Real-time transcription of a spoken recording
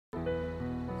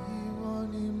Ìwọ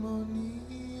ni mo ní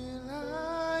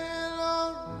láyé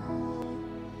lọ́run,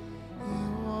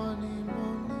 ìwọ ni mo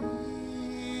ní.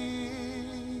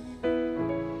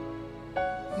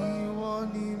 Ìwọ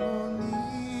ni mo ní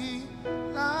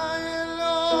láyé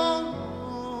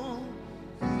lọ́run,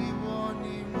 ìwọ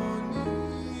ni mo ní.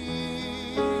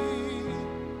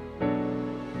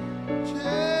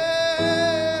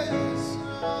 Jésù,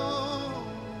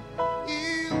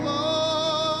 ìwọ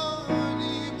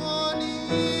ni mo ní.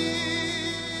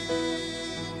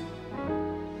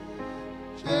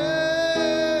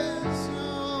 Jésù,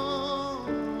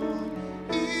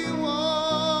 ìwọ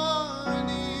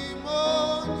ni mo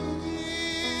ní.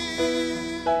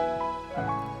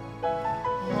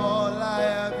 All I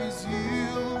have is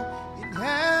you in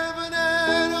heaven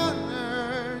and on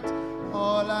earth.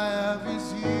 All I have is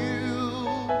you.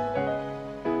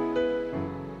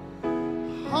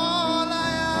 All I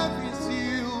have is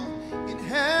you in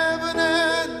heaven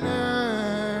and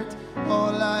earth.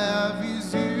 All I have is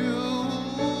you.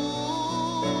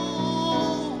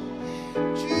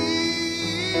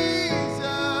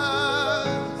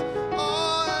 Jesus,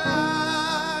 all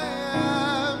I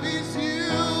have is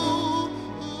you.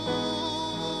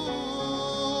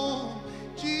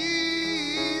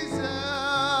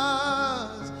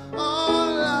 Jesus,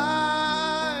 all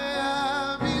I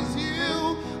have is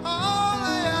you. All I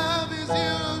have is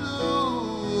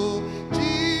you.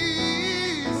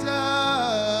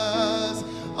 Jesus,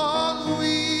 all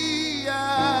we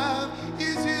have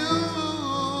is you.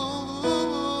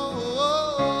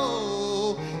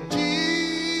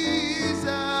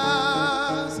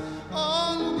 Jesus,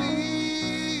 all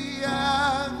we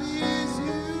have is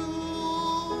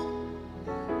you.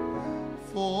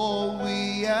 For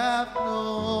we have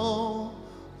no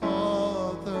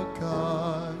other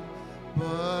God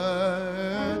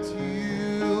but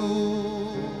you.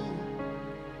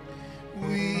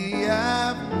 We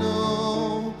have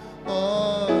no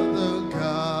other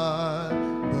God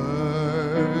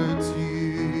but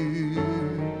you.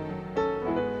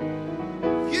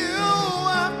 You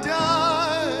have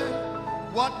done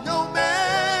what no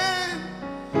man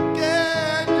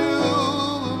can do.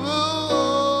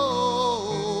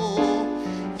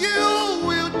 You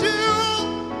will do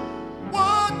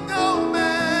what no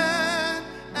man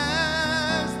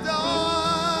has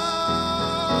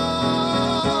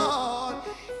done.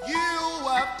 You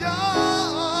have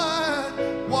done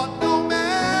what no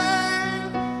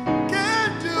man can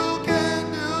do, can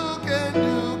do, can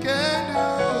do, can do.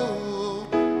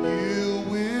 You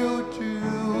will do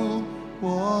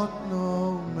what no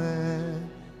man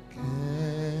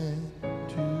can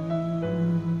do.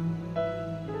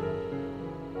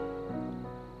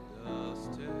 The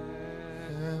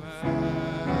steadfast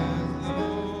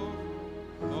love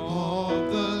of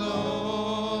the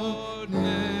Lord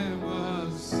never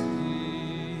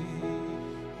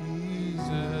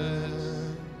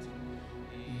ceases.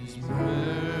 His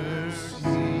mercies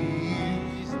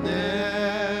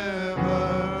never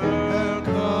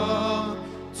come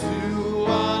to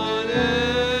an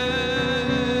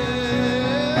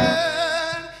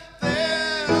end.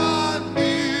 They are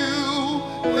new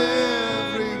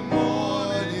every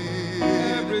morning.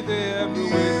 Every day, every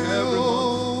week, every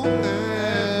month.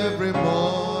 Every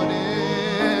morning.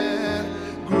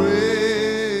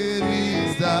 Great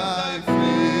is thy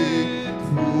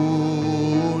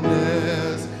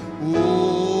faithfulness, O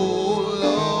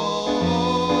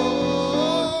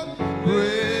Lord.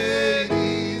 Great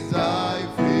is thy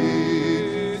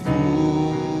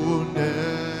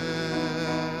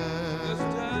faithfulness.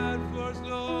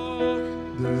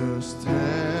 The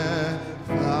steadfast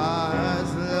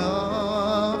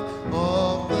love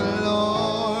of the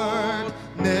Lord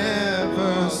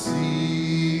never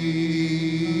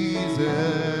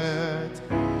ceases.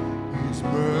 His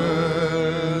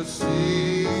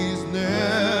mercies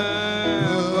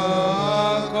never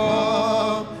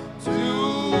come to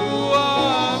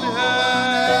an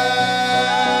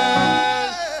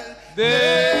end.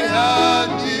 They are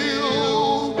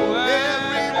new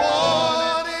every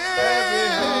morning.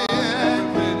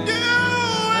 New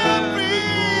every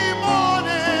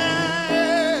morning.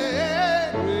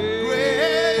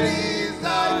 Great is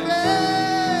thy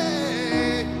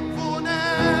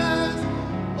faithfulness,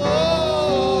 O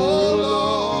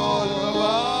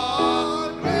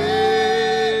Lord.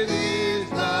 Great is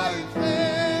thy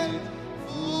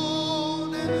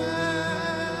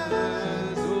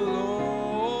faithfulness, O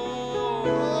Lord.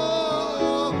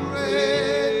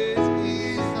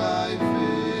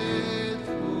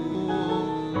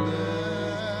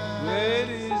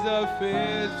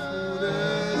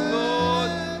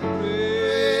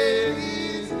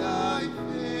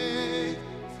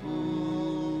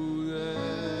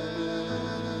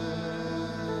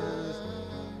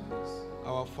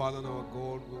 Father and our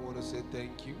God, we want to say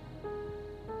thank you.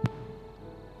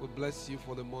 We bless you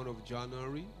for the month of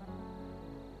January.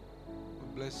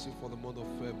 We bless you for the month of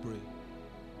February.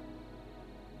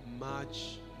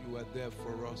 March, you were there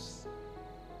for us.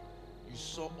 You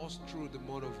saw us through the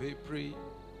month of April. You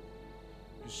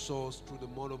saw us through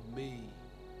the month of May,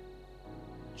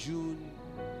 June,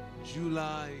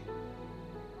 July,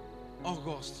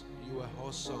 August. You were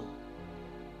awesome.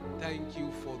 Thank you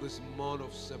for this month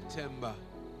of September.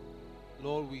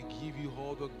 Lord, we give you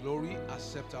all the glory.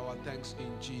 Accept our thanks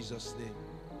in Jesus' name.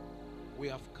 We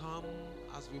have come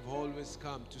as we've always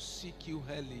come to seek you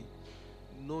early,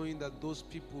 knowing that those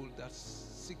people that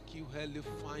seek you early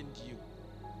find you.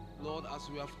 Lord, as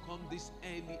we have come this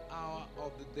early hour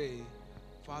of the day,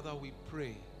 Father, we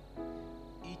pray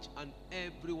each and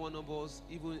every one of us,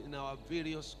 even in our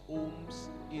various homes,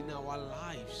 in our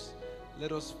lives,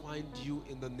 let us find you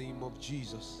in the name of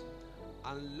Jesus.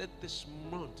 And let this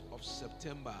month of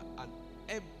September and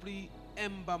every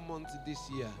ember month this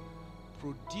year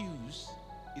produce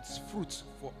its fruit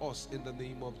for us in the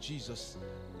name of Jesus.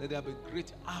 Let there be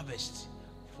great harvest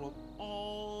from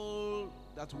all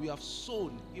that we have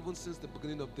sown even since the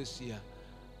beginning of this year.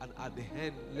 And at the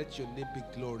end, let your name be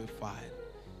glorified.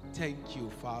 Thank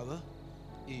you, Father.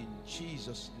 In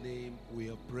Jesus' name we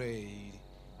have prayed.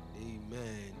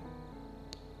 Amen.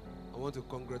 I want to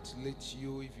congratulate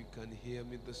you if you can hear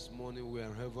me this morning,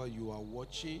 wherever you are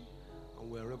watching and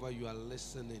wherever you are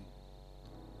listening.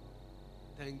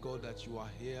 Thank God that you are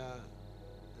here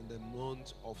in the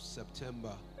month of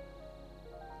September.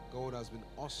 God has been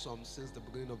awesome since the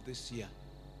beginning of this year.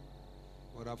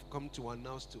 But I've come to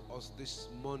announce to us this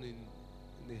morning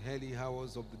in the early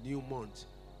hours of the new month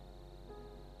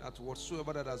that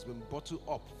whatsoever that has been bottled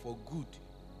up for good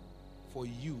for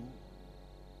you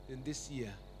in this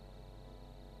year,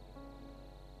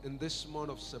 in this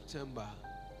month of September,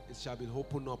 it shall be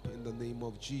opened up in the name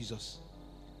of Jesus.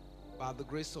 By the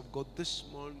grace of God, this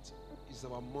month is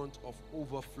our month of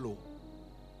overflow.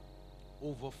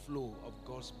 Overflow of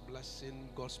God's blessing,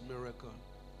 God's miracle.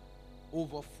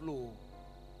 Overflow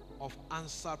of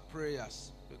answered prayers.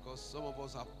 Because some of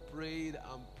us have prayed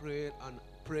and prayed and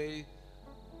prayed.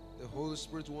 The Holy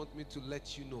Spirit wants me to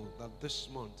let you know that this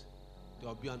month there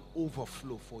will be an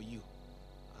overflow for you.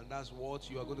 And that's what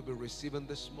you are going to be receiving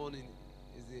this morning,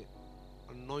 is the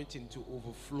anointing to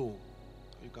overflow.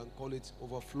 You can call it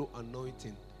overflow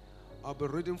anointing. I'll be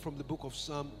reading from the book of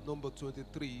Psalm number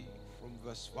 23 from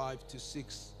verse 5 to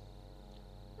 6.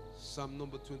 Psalm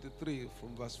number 23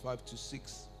 from verse 5 to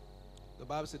 6. The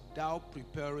Bible said, "Thou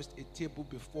preparest a table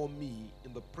before me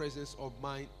in the presence of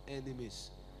mine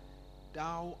enemies.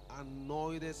 Thou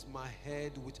anointest my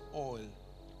head with oil.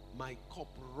 My cup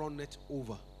runneth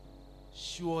over.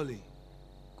 Surely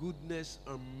goodness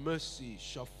and mercy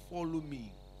shall follow me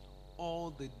all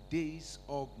the days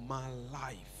of my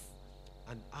life,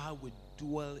 and I will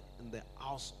dwell in the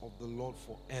house of the Lord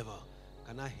forever."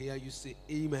 Can I hear you say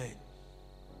amen?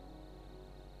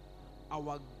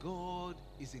 Our God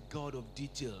is a God of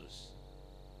details,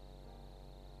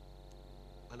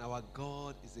 and our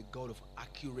God is a God of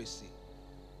accuracy.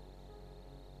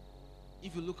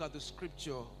 If you look at the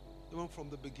scripture, even from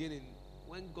the beginning,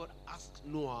 when God asked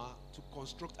Noah to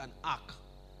construct an ark,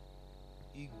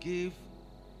 he gave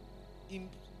him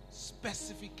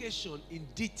specification in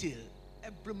detail,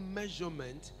 every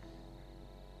measurement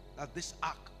that this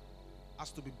ark has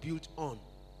to be built on.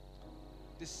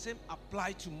 The same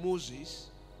applied to Moses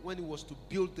when he was to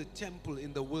build the temple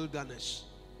in the wilderness.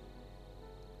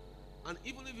 And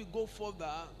even if you go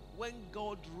further, when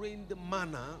God rained the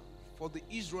manna for the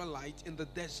Israelites in the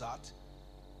desert,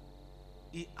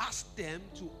 he asked them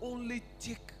to only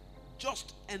take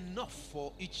just enough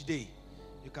for each day.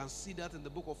 You can see that in the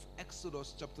book of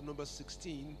Exodus chapter number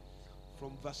 16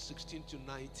 from verse 16 to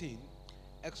 19.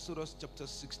 Exodus chapter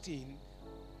 16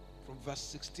 from verse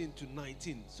 16 to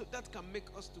 19. So that can make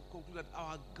us to conclude that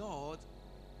our God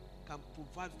can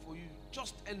provide for you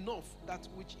just enough, that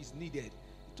which is needed. He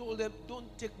told them,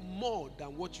 don't take more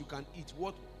than what you can eat,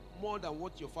 more than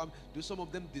what your family do. Some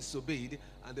of them disobeyed,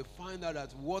 and they find out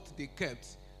that what they kept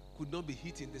could not be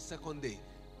eaten the second day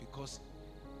because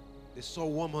they saw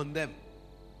worm on them.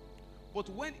 But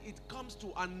when it comes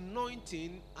to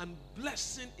anointing and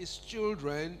blessing his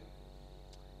children,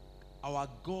 our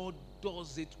God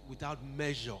does it without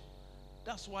measure.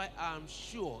 That's why I am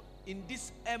sure in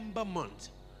this ember month,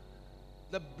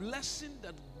 the blessing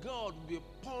that God will be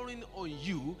pouring on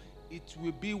you, it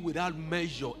will be without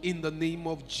measure in the name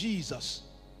of Jesus.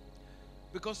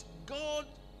 Because God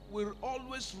will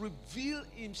always reveal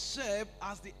himself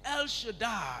as the El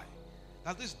Shaddai,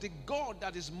 That is the God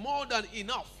that is more than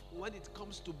enough when it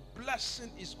comes to blessing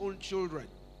his own children.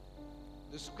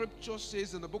 The scripture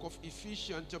says in the book of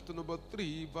Ephesians chapter number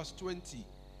 3 verse 20.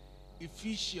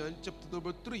 Ephesians chapter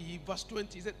number 3 verse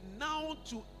 20. It said, now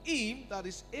to him that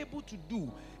is able to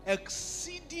do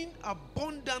exceeding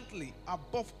abundantly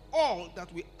above all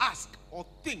that we ask or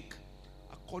think,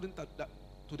 according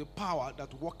to the power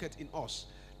that worketh in us.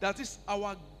 That is,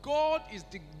 our God is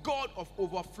the God of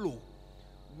overflow.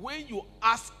 When you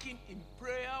ask him in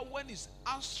prayer, when he's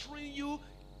answering you,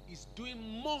 he's doing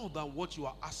more than what you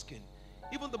are asking.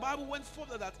 Even the Bible went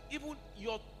further that even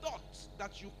your thoughts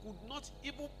that you could not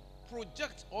even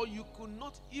project or you could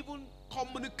not even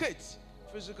communicate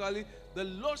physically, the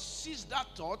Lord sees that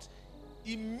thought,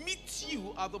 he meets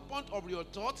you at the point of your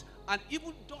thought, and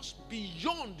even does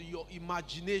beyond your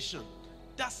imagination.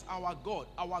 That's our God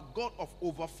of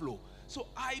overflow. So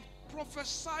I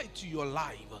prophesy to your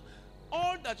life,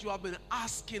 all that you have been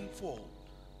asking for,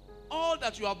 all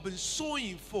that you have been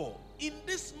sowing for, in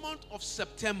this month of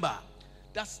September,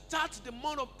 that starts the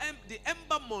month of the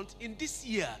ember month in this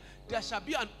year, there shall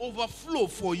be an overflow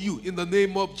for you in the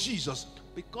name of Jesus.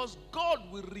 Because God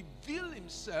will reveal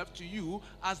himself to you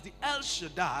as the El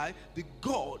Shaddai, the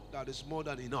God that is more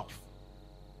than enough.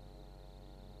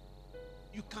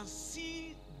 You can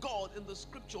see God in the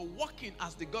scripture working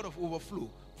as the God of overflow.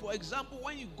 For example,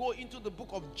 when you go into the book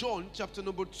of John chapter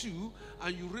number 2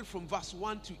 and you read from verse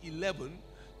 1 to 11,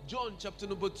 John chapter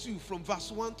number 2 from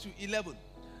verse 1 to 11.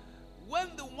 When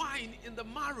the wine in the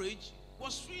marriage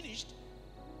was finished,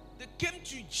 they came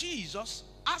to Jesus,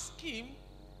 asked him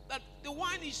that the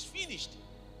wine is finished,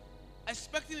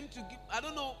 expecting him to give. I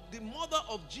don't know, the mother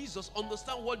of Jesus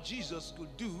understand what Jesus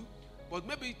could do, but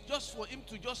maybe just for him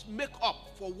to just make up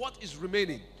for what is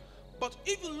remaining. But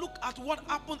if you look at what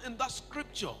happened in that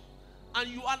scripture and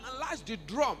you analyze the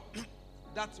drum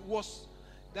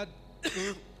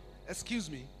excuse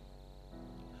me,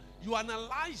 you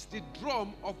analyze the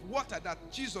drum of water that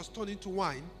Jesus turned into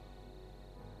wine,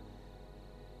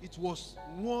 it was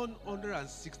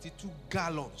 162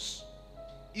 gallons,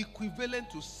 equivalent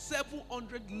to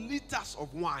 700 liters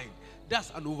of wine.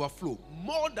 That's an overflow,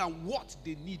 more than what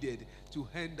they needed to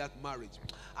end that marriage.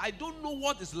 I don't know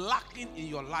what is lacking in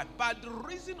your life. By the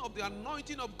reason of the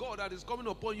anointing of God that is coming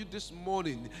upon you this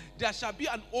morning, there shall be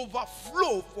an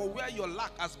overflow for where your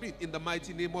lack has been, in the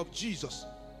mighty name of Jesus.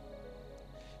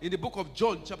 In the book of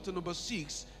John chapter number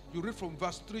 6, you read from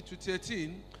verse 3 to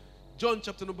 13. John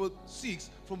chapter number 6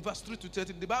 from verse 3 to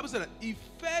 13. The Bible said that he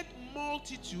fed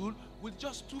multitude with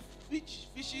just 2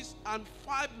 fishes and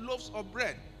 5 loaves of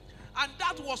bread. And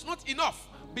that was not enough,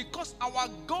 because our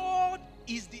God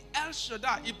is the El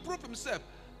Shaddai. He proved himself.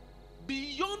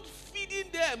 Beyond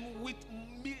feeding them with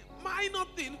minor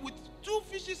thing, with 2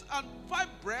 fishes and 5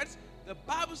 breads, the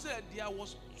Bible said there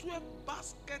was 12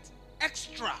 baskets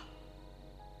extra.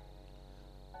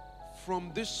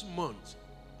 From this month,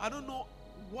 I don't know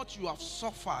what you have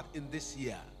suffered in this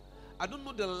year. I don't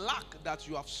know the lack that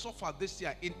you have suffered this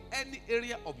year in any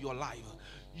area of your life.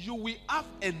 You will have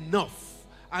enough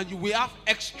and you will have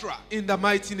extra in the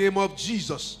mighty name of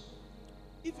Jesus.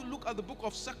 If you look at the book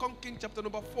of 2 Kings chapter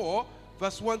number 4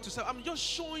 verse 1 to 7, I'm just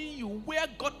showing you where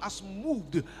God has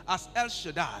moved as El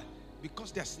Shaddai,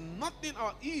 because there's nothing,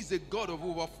 he is a God of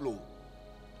overflow.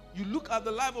 You look at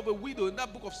the life of a widow in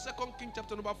that book of 2 Kings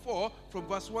chapter number 4 from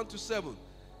verse 1 to 7.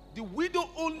 The widow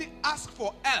only asked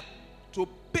for help to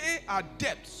pay her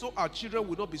debt so her children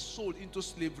would not be sold into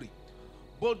slavery.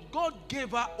 But God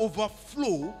gave her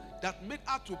overflow that made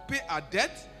her to pay her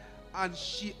debt, and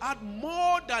she had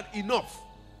more than enough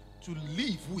to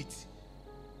live with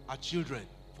her children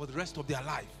for the rest of their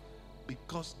life,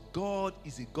 because God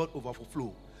is a God of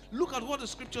overflow. Look at what the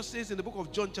scripture says in the book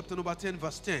of John chapter number 10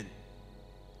 verse 10.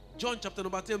 John chapter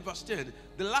number 10 verse 10,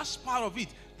 the last part of it,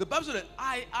 the Bible said that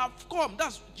I have come,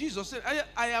 that's Jesus said,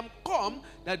 I am come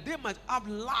that they might have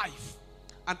life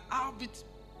and have it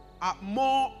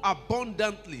more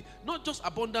abundantly. Not just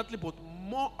abundantly, but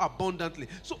more abundantly.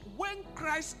 So when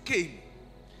Christ came,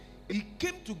 he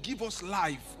came to give us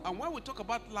life. And when we talk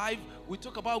about life, we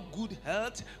talk about good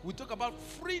health, we talk about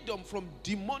freedom from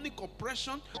demonic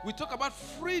oppression, we talk about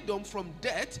freedom from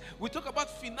debt, we talk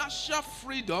about financial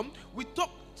freedom,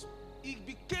 he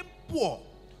became poor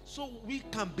so we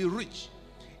can be rich.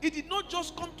 He did not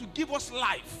just come to give us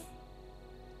life,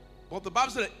 but the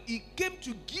Bible said that he came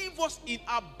to give us in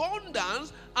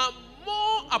abundance and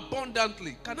more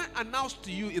abundantly. Can I announce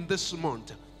to you in this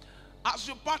month, as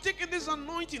you partake in this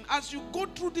anointing, as you go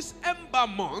through this ember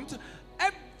month,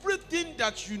 everything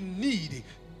that you need,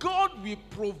 God will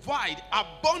provide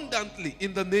abundantly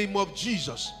in the name of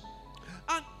Jesus.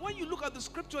 And when when you look at the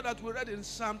scripture that we read in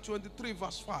Psalm 23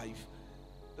 verse 5,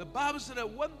 the Bible said that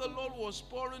when the Lord was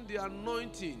pouring the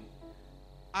anointing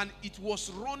and it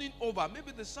was running over,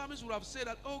 maybe the psalmist would have said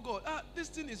that, oh God, this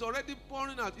thing is already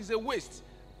pouring out. It's a waste.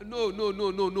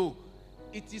 No.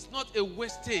 It is not a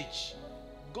wastage.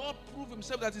 God proved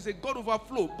himself that he's a God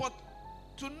overflow. But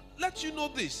to let you know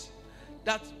this,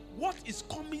 that what is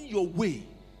coming your way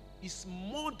is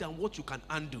more than what you can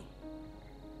handle.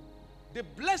 The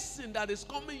blessing that is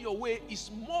coming your way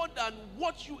is more than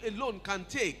what you alone can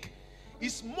take.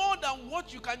 It's more than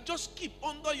what you can just keep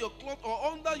under your cloth or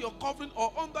under your covering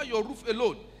or under your roof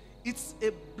alone. It's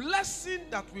a blessing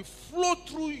that will flow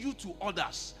through you to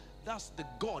others. That's the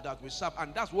God that we serve,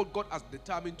 and that's what God has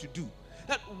determined to do.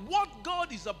 That what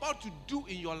God is about to do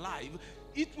in your life,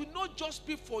 it will not just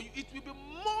be for you, it will be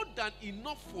more than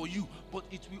enough for you, but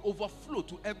it will overflow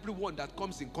to everyone that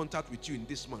comes in contact with you in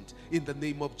this month, in the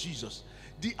name of Jesus.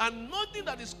 The anointing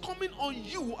that is coming on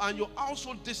you and your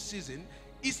household this season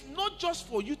is not just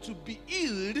for you to be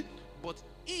healed, but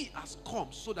He has come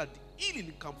so that the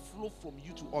healing can flow from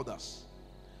you to others.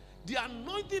 The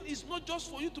anointing is not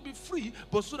just for you to be free,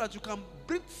 but so that you can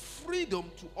bring freedom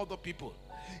to other people.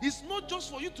 It's not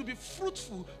just for you to be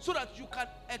fruitful, so that you can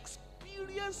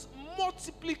experience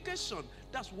multiplication.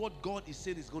 That's what God is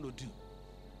saying He's going to do.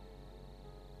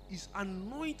 His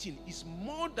anointing is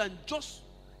more than just,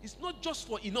 it's not just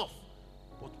for enough,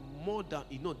 but more than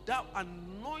enough. Thou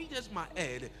anointest my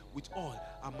head with oil,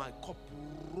 and my cup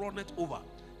runneth over.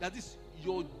 That is,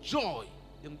 your joy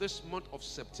in this month of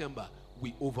September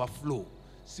will overflow.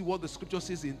 See what the scripture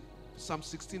says in Psalm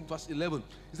 16 verse 11.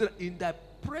 It said, in thy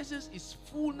presence is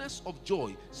fullness of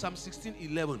joy. Psalm 16,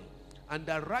 11. And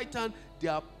thy right hand,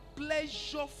 there are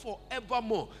pleasure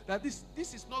forevermore. That this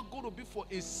is not going to be for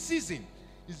a season.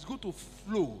 It's going to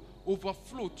flow,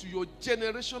 overflow to your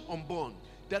generation unborn.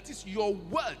 That is, your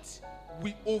wealth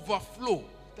will overflow.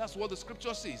 That's what the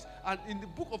scripture says. And in the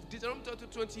book of Deuteronomy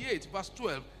 28 verse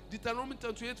 12, Deuteronomy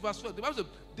 28 verse 12, the Bible says,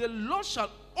 the Lord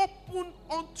shall open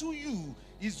unto you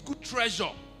his good treasure.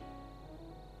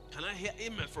 Can I hear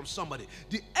amen from somebody?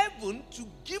 The heaven to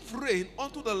give rain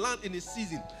unto the land in its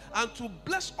season, and to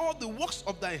bless all the works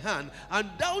of thy hand. And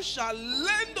thou shalt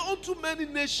lend unto many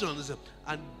nations,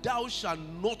 and thou shalt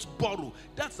not borrow.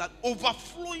 That's an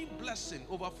overflowing blessing,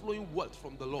 overflowing wealth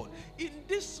from the Lord. In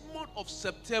this month of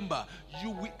September,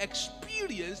 you will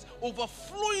experience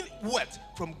overflowing wealth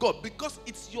from God, because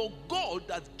it's your God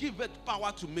that giveth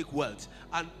power to make wealth.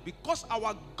 And because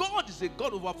our God is a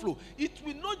God overflow, it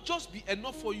will not just be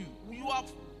enough for you. You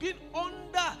have been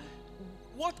under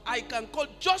what I can call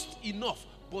just enough,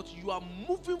 but you are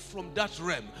moving from that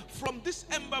realm. From this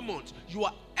ember month, you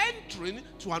are entering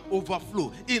to an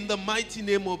overflow in the mighty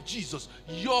name of Jesus.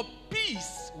 Your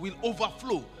peace will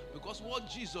overflow, because what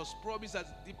Jesus promised,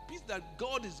 that the peace that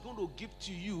God is going to give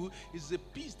to you is a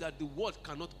peace that the world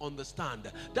cannot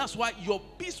understand. That's why your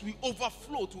peace will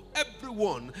overflow to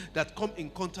everyone that come in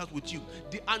contact with you.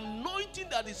 The anointing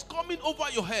that is coming over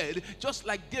your head, just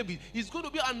like David, is going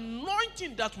to be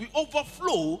anointing that will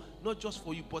overflow, not just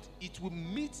for you, but it will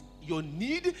meet your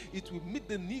need. It will meet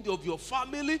the need of your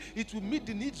family. It will meet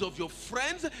the needs of your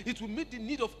friends. It will meet the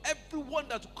need of everyone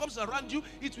that comes around you.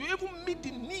 It will even meet the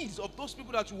needs of those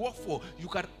people that you work for. You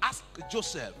can ask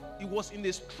Joseph. He was in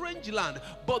a strange land,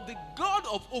 but the God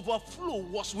of overflow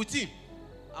was with him.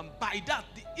 And by that,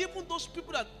 even those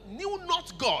people that knew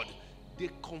not God, they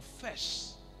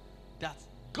confess that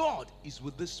God is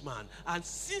with this man. And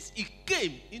since he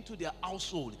came into their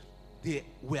household, they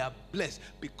were blessed,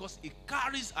 because it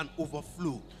carries an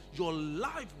overflow. Your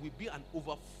life will be an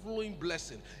overflowing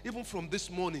blessing, even from this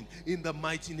morning, in the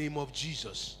mighty name of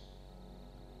Jesus.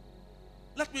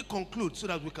 Let me conclude so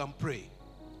that we can pray.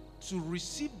 To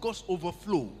receive God's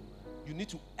overflow, you need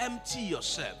to empty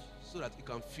yourself so that it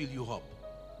can fill you up.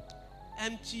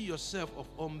 Empty yourself of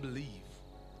unbelief.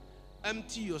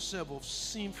 Empty yourself of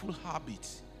sinful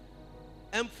habits.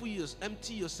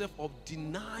 Empty yourself of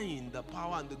denying the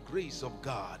power and the grace of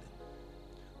God.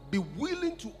 Be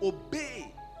willing to obey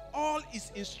all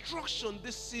His instruction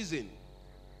this season.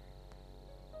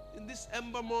 In this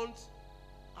ember month,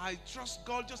 I trust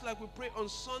God, just like we pray on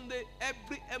Sunday,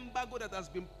 every embargo that has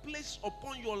been placed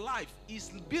upon your life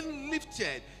is being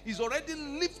lifted. Is already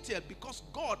lifted, because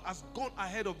God has gone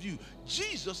ahead of you.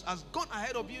 Jesus has gone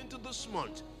ahead of you into this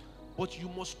month. But you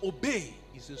must obey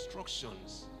His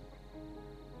instructions.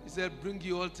 He said, bring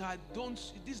your altar.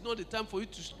 This is not the time for you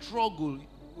to struggle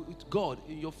with God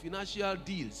in your financial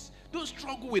deals. Don't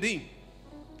struggle with Him.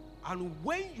 And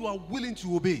when you are willing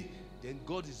to obey, then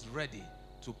God is ready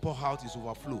to pour out His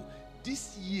overflow.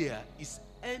 This year is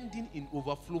ending in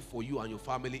overflow for you and your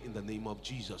family in the name of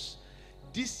Jesus.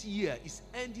 This year is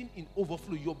ending in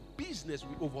overflow. Your business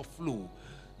will overflow.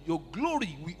 Your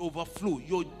glory will overflow.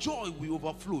 Your joy will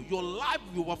overflow. Your life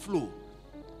will overflow.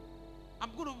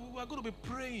 We're going to be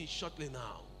praying shortly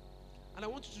now. And I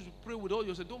want you to pray with all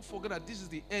yourself. Don't forget that this is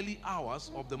the early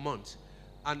hours of the month.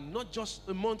 And not just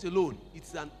a month alone.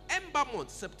 It's an ember month.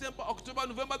 September, October,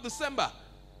 November, December.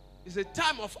 It's a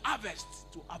time of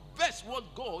harvest. To harvest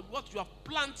what you have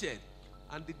planted.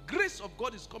 And the grace of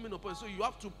God is coming upon you. So you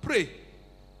have to pray.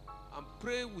 And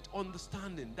pray with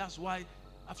understanding. That's why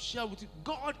I've shared with you.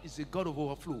 God is a God of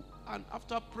overflow. And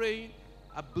after praying,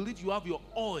 I believe you have your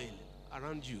oil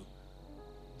around you.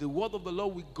 The word of the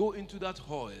Lord will go into that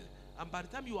oil. And by the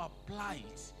time you apply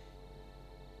it,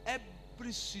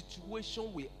 every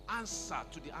situation will answer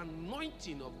to the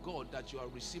anointing of God that you are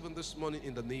receiving this morning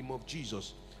in the name of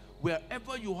Jesus.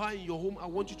 Wherever you are in your home, I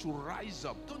want you to rise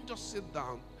up. Don't just sit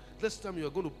down. This time you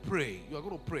are going to pray. You are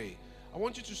going to pray. I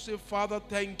want you to say, Father,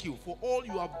 thank you for all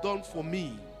you have done for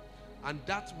me and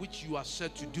that which you are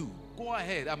set to do. Go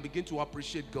ahead and begin to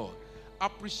appreciate God.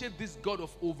 Appreciate this God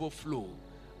of overflow.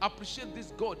 Appreciate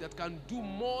this God that can do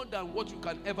more than what you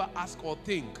can ever ask or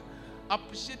think.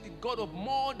 Appreciate the God of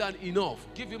more than enough.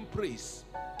 Give him praise.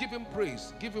 Give him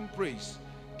praise. Give him praise.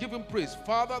 Give him praise.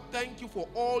 Father, thank you for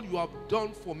all you have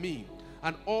done for me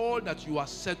and all that you are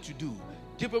set to do.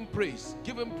 Give him praise.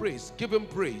 Give him praise. Give him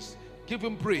praise. Give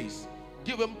him praise.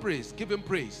 Give him praise. Give him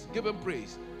praise. Give him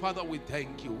praise. Father, we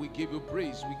thank you. We give you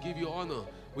praise. We give you honor.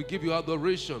 We give you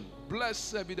adoration.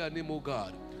 Blessed be the name of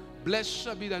God.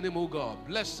 Blessed be the name of God.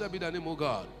 Blessed be the name of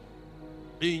God.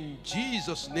 In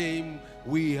Jesus' name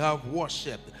we have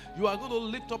worshipped. You are going to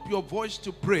lift up your voice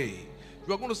to pray.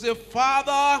 You are going to say,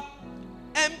 Father,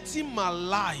 empty my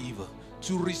life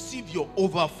to receive your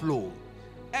overflow.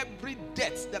 Every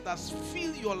debt that has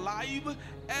filled your life,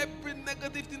 every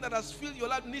negative thing that has filled your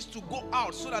life needs to go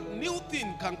out so that new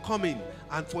thing can come in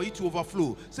and for it to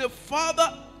overflow. Say,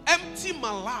 Father, empty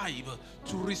my life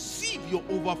to receive your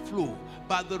overflow.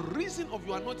 By the reason of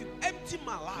your anointing, empty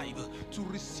my life to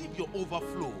receive your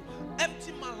overflow.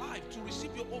 Empty my life to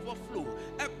receive your overflow.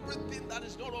 Everything that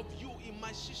is not of you in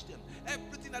my system,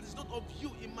 everything that is not of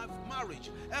you in my marriage,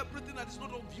 everything that is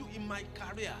not of you in my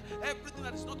career, everything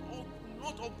that is not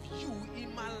of you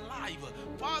in my life,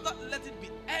 Father, let it be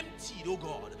emptied, oh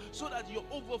God, so that your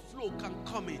overflow can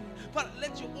come in. Father,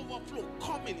 let your overflow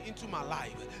come into my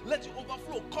life. Let your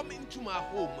overflow come into my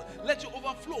home. Let your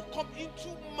overflow come into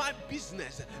my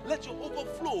business. Let your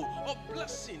overflow of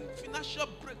blessing, financial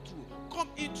breakthrough come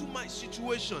into my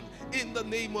situation in the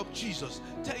name of Jesus.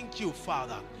 Thank you,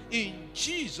 Father. In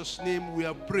Jesus' name we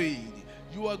have prayed.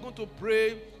 You are going to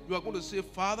pray. You are going to say,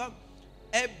 Father,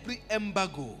 every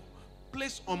embargo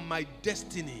placed on my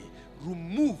destiny,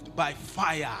 removed by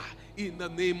fire in the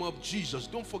name of Jesus.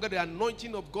 Don't forget, the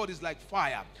anointing of God is like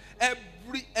fire.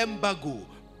 Every embargo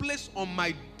placed on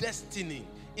my destiny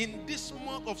in this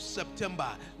month of September,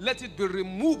 let it be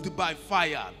removed by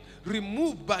fire.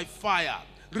 Removed by fire.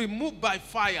 Removed by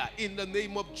fire in the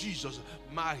name of Jesus.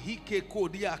 Mahike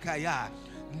kodiakaya,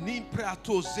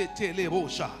 nimprato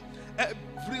zetelebosha.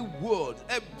 Every word,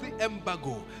 every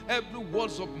embargo, every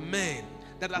words of men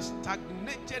that has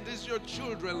stagnated as your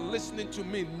children listening to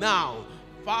me now,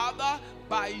 Father,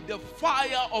 by the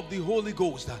fire of the Holy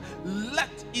Ghost,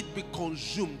 let it be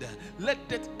consumed. Let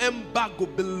that embargo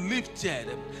be lifted.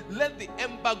 Let the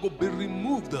embargo be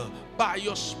removed by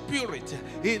your Spirit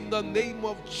in the name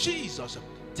of Jesus.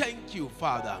 Thank you,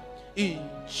 Father. In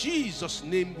Jesus'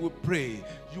 name we pray.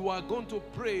 You are going to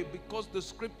pray because the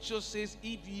scripture says,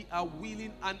 if ye are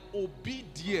willing and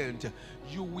obedient,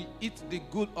 you will eat the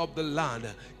good of the land.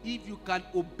 If you can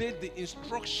obey the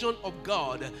instruction of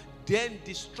God, then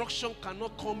destruction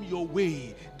cannot come your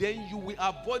way. Then you will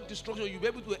avoid destruction. You'll be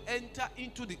able to enter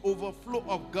into the overflow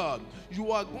of God.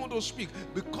 You are going to speak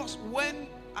because when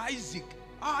Isaac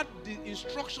had the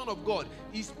instruction of God,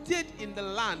 he stayed in the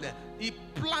land, he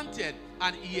planted,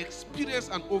 and he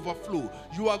experienced an overflow.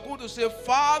 You are going to say,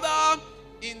 Father,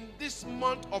 in this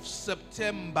month of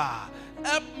September,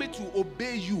 help me to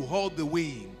obey you all the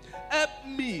way. Help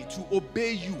me to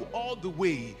obey you all the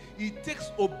way. It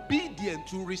takes obedience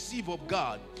to receive of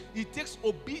God. It takes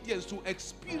obedience to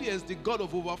experience the God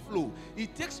of overflow.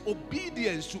 It takes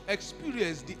obedience to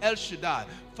experience the El Shaddai.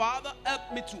 Father,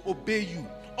 help me to obey you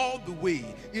all the way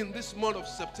in this month of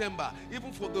September,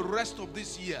 even for the rest of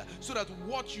this year, so that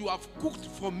what you have cooked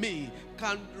for me,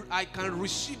 I can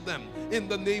receive them in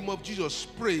the name of Jesus.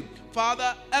 Pray,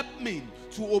 Father, help me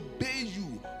to obey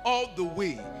you all the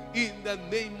way in the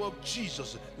name of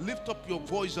Jesus. Lift up your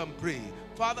voice and pray.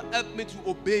 Father, help me to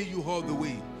obey you all the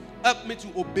way. Help me to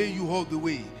obey you all the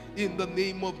way. In the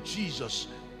name of Jesus.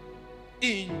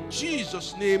 In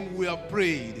Jesus' name we have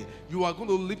prayed. You are going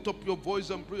to lift up your voice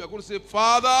and pray. You are going to say,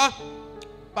 Father,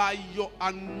 by your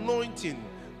anointing,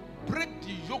 break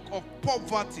the yoke of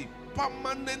poverty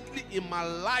permanently in my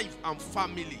life and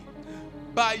family.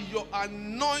 By your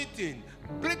anointing,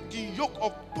 break the yoke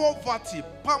of poverty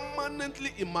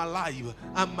permanently in my life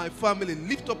and my family.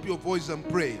 Lift up your voice and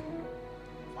pray.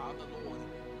 Father Lord,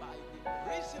 by the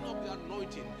raising of the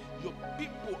anointing, your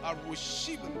people are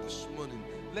receiving this morning.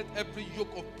 Let every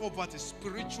yoke of poverty,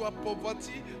 spiritual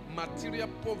poverty, material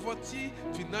poverty,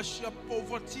 financial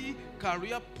poverty,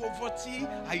 career poverty,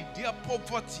 idea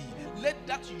poverty, let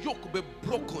that yoke be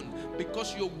broken,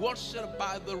 because your word said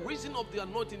by the reason of the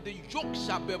anointing, the yoke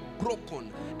shall be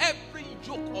broken. Every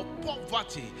yoke of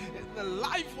poverty in the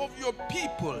life of your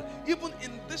people, even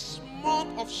in this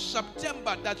month of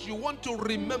September that you want to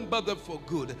remember them for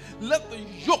good, let the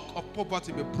yoke of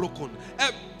poverty be broken.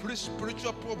 Every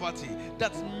spiritual poverty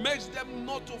that makes them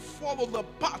not to follow the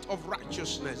path of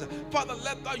righteousness, Father,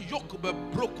 let that yoke be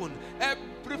broken.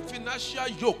 Every financial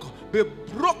yoke be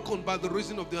broken by the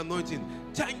reason of the anointing.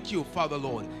 Thank you, Father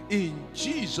Lord. In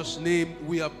Jesus' name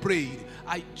we have prayed.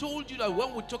 I told you that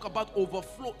when we talk about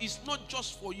overflow, it's not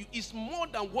just for you. It's more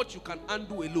than what you can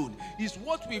handle alone. It's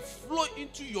what will flow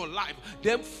into your life,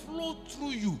 then flow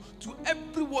through you to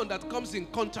everyone that comes in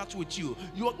contact with you.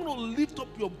 You are going to lift up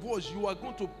your voice. You are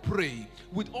going to pray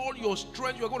with all your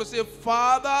strength. You are going to say,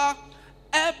 Father,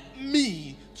 help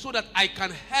me so that I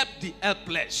can help the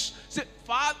helpless. Say,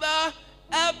 Father,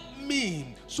 help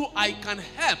me so I can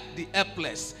help the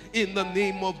helpless. In the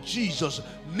name of Jesus,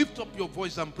 lift up your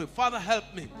voice and pray. Father, help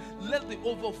me. Let the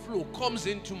overflow comes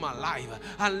into my life,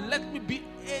 and let me be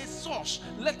a source.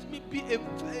 Let me be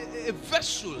a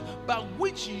vessel by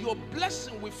which your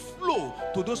blessing will flow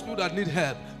to those people that need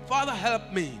help. Father,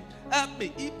 help me. Help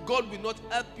me. If God will not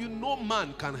help you, no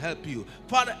man can help you.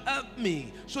 Father, help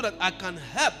me so that I can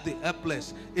help the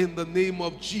helpless. In the name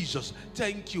of Jesus.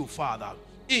 Thank you, Father.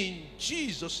 In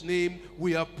Jesus' name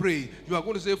we have prayed. You are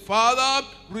going to say, Father,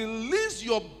 release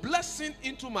your blessing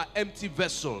into my empty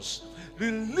vessels.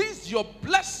 Release your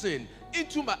blessing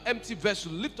into my empty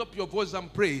vessel. Lift up your voice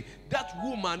and pray. That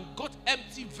woman got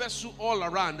empty vessel all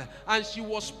around, and she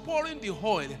was pouring the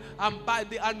oil, and by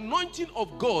the anointing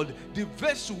of God, the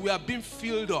vessel we have been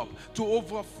filled up to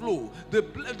overflow. The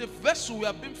vessel we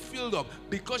have been filled up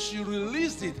because she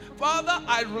released it. Father,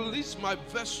 I release my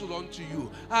vessel unto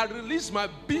you. I release my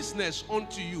business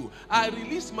unto you. I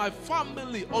release my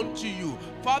family unto you.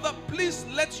 Father, please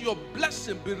let your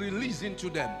blessing be released into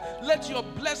them. Let your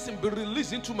blessing be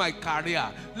released into my career.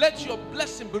 Let your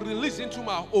blessing be released into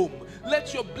my home.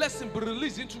 Let your blessing be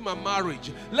released into my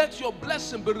marriage. Let your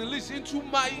blessing be released into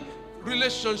my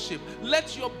relationship.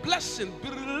 Let your blessing be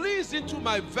released into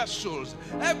my vessels.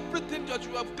 Everything that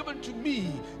you have given to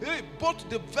me, both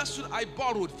the vessel I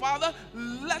borrowed, Father,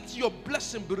 let your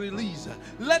blessing be released.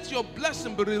 Let your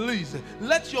blessing be released.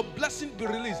 Let your blessing be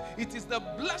released. It is the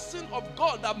blessing of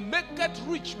God that maketh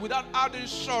rich without adding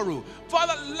sorrow.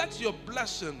 Father, let your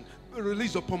blessing be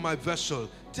released upon my vessel.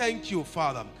 Thank you,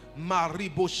 Father.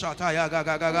 Maribo shataya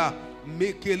gagaga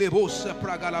mekelebo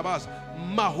sepragalabas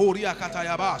mahoria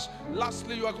katayabas.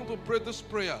 Lastly, you are going to pray this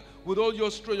prayer with all your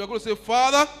strength. You are going to say,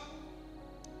 Father,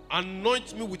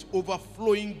 anoint me with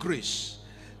overflowing grace,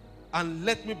 and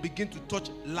let me begin to touch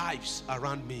lives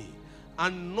around me.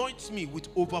 Anoint me with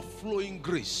overflowing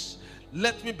grace.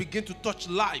 Let me begin to touch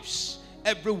lives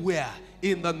everywhere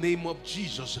in the name of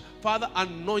Jesus. Father,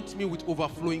 anoint me with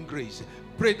overflowing grace.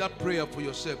 Pray that prayer for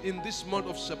yourself. In this month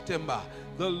of September,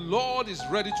 the Lord is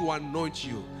ready to anoint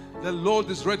you. The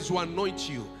Lord is ready to anoint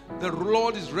you. The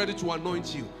Lord is ready to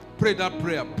anoint you. Pray that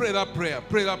prayer. Pray that prayer.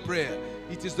 Pray that prayer.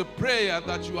 It is the prayer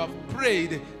that you have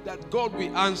prayed that God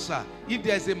will answer. If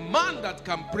there is a man that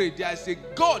can pray, there is a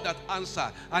God that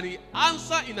answers, and he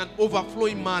answers in an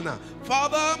overflowing manner.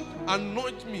 Father,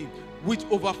 anoint me with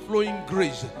overflowing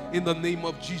grace in the name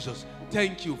of Jesus.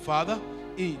 Thank you, Father.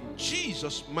 In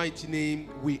Jesus' mighty name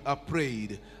we are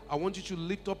prayed. I want you to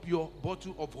lift up your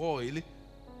bottle of oil.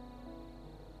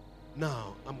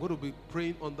 Now, I'm going to be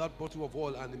praying on that bottle of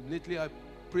oil, and immediately I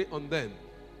pray on them,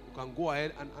 you can go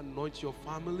ahead and anoint your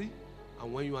family.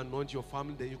 And when you anoint your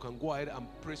family, then you can go ahead and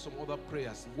pray some other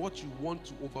prayers. What you want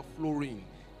to overflow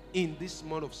in this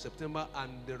month of September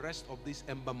and the rest of this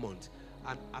ember month.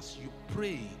 And as you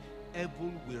pray,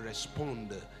 heaven will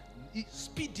respond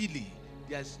speedily.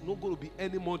 There's not going to be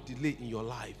any more delay in your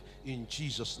life, in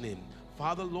Jesus' name.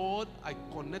 Father, Lord, I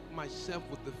connect myself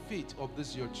with the faith of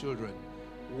these your children,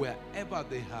 wherever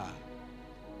they are.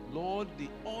 Lord, the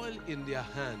oil in their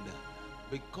hand,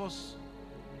 because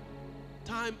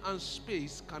time and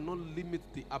space cannot limit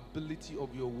the ability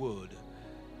of your word.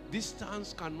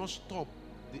 Distance cannot stop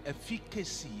the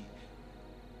efficacy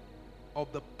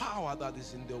of the power that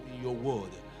is in your word.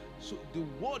 So the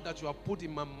word that you have put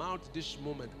in my mouth this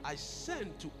moment, I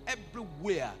send to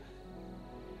everywhere,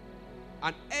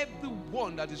 and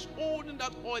everyone that is holding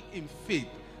that oil in faith.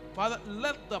 Father,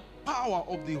 let the power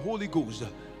of the Holy Ghost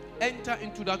enter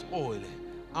into that oil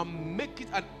and make it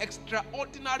an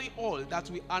extraordinary oil that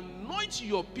will anoint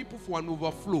your people for an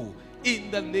overflow in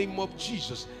the name of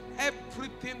Jesus.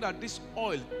 Everything that this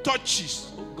oil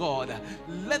touches, oh God,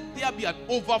 let there be an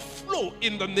overflow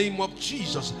in the name of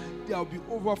Jesus. There will be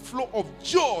overflow of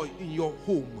joy in your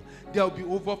home. There will be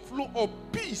overflow of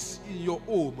peace in your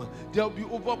home. There will be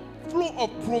overflow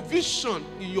of provision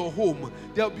in your home.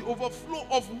 There will be overflow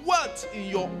of wealth in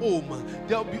your home.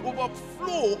 There will be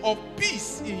overflow of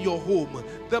peace in your home.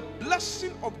 The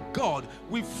blessing of God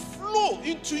will flow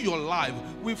into your life,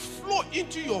 will flow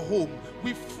into your home,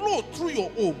 will flow through your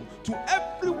home to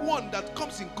everyone that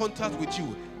comes in contact with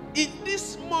you. In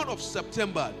this month of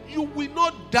September, you will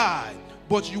not die,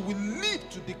 but you will live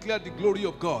to declare the glory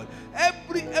of God.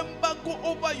 Every embargo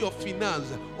over your finance,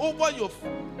 over your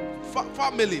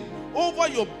family, over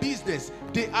your business,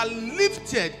 they are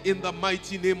lifted in the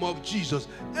mighty name of Jesus.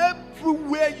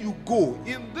 Everywhere you go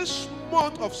in this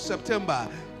month of September,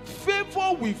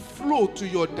 favor will flow to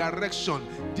your direction.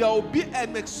 There will be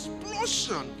an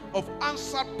explosion of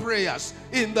answered prayers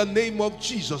in the name of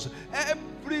Jesus.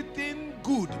 Everything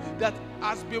good that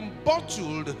has been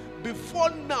bottled before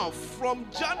now, from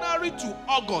January to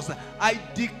August, I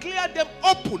declare them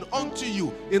open unto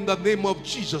you in the name of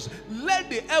Jesus.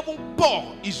 Let the heaven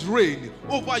pour his rain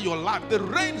over your life, the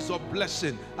rains of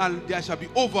blessing, and there shall be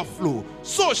overflow.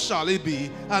 So shall it be,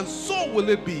 and so will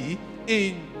it be.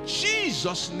 In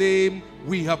Jesus' name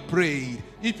we have prayed.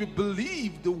 If you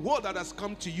believe the word that has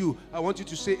come to you, I want you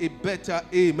to say a better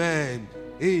amen.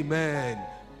 Amen.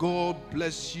 God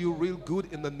bless you real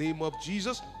good in the name of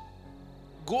Jesus.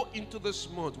 Go into this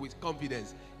month with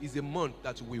confidence. It's a month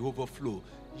that will overflow.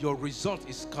 Your result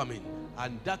is coming,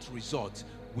 and that result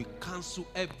will cancel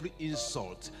every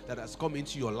insult that has come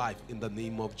into your life in the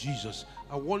name of Jesus.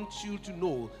 I want you to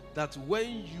know that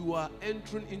when you are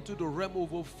entering into the realm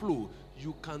of overflow,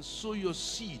 you can sow your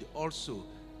seed also.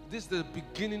 This is the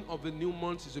beginning of a new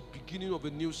month. It's the beginning of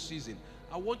a new season.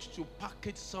 I want you to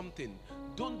package something.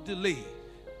 Don't delay.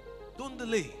 Don't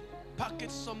delay.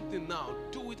 Package something now.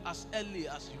 Do it as early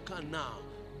as you can now.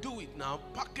 Do it now.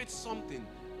 Package something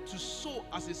to sow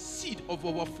as a seed of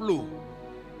overflow.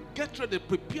 Get ready.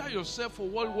 Prepare yourself for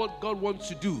what God wants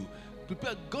to do.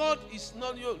 Prepare. God is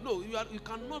not your... No, you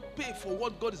cannot pay for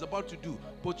what God is about to do.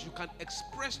 But you can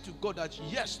express to God that,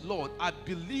 yes, Lord, I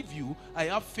believe you. I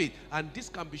have faith. And this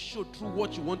can be shown through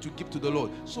what you want to give to the Lord.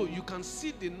 So you can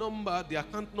see the number, the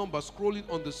account number scrolling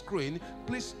on the screen.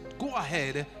 Please go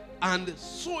ahead and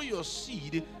sow your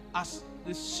seed as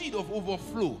the seed of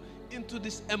overflow into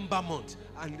this ember month,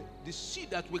 and the seed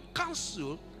that will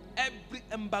cancel every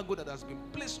embargo that has been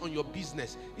placed on your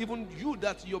business. Even you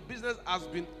that your business has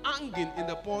been hanging in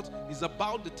the pot, is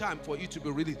about the time for you to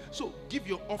be released. So give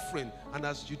your offering, and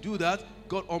as you do that,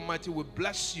 God Almighty will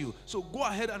bless you. So go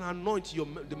ahead and anoint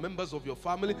the members of your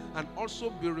family, and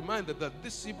also be reminded that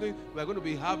this evening we're going to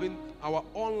be having our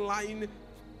online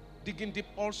digging deep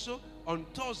also. On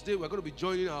Thursday, we're going to be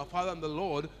joining our Father and the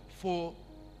Lord for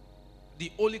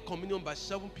the Holy Communion by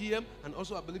 7 p.m. And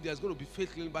also, I believe there's going to be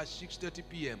faith healing by 6:30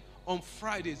 p.m. On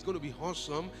Friday, it's going to be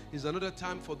awesome. It's another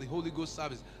time for the Holy Ghost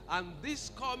service. And this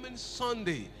coming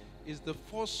Sunday is the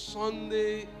first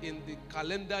Sunday in the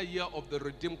calendar year of the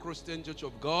Redeemed Christian Church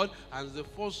of God, and the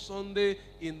first Sunday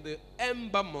in the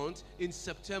Ember month in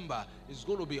September. It's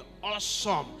going to be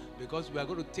awesome because we are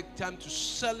going to take time to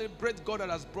celebrate God that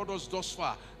has brought us thus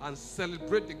far and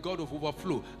celebrate the God of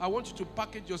overflow. I want you to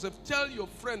package yourself. Tell your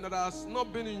friend that has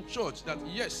not been in church that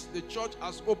yes, the church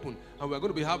has opened, and we're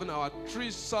going to be having our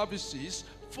 3 services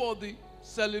for the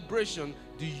celebration.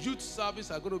 The youth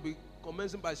service are going to be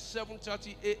commencing by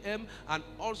 7:30 a.m. and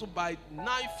also by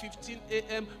 9:15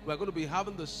 a.m. we're going to be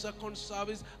having the second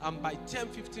service, and by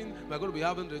 10:15 we're going to be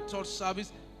having the third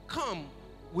service. Come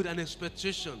with an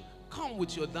expectation. Come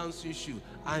with your dancing shoe,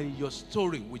 and your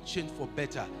story will change for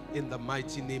better in the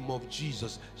mighty name of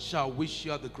Jesus. Shall we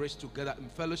share the grace together in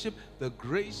fellowship? The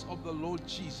grace of the Lord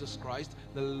Jesus Christ,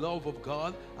 the love of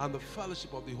God, and the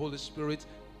fellowship of the Holy Spirit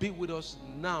be with us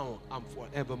now and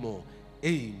forevermore.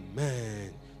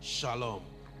 Amen. Shalom.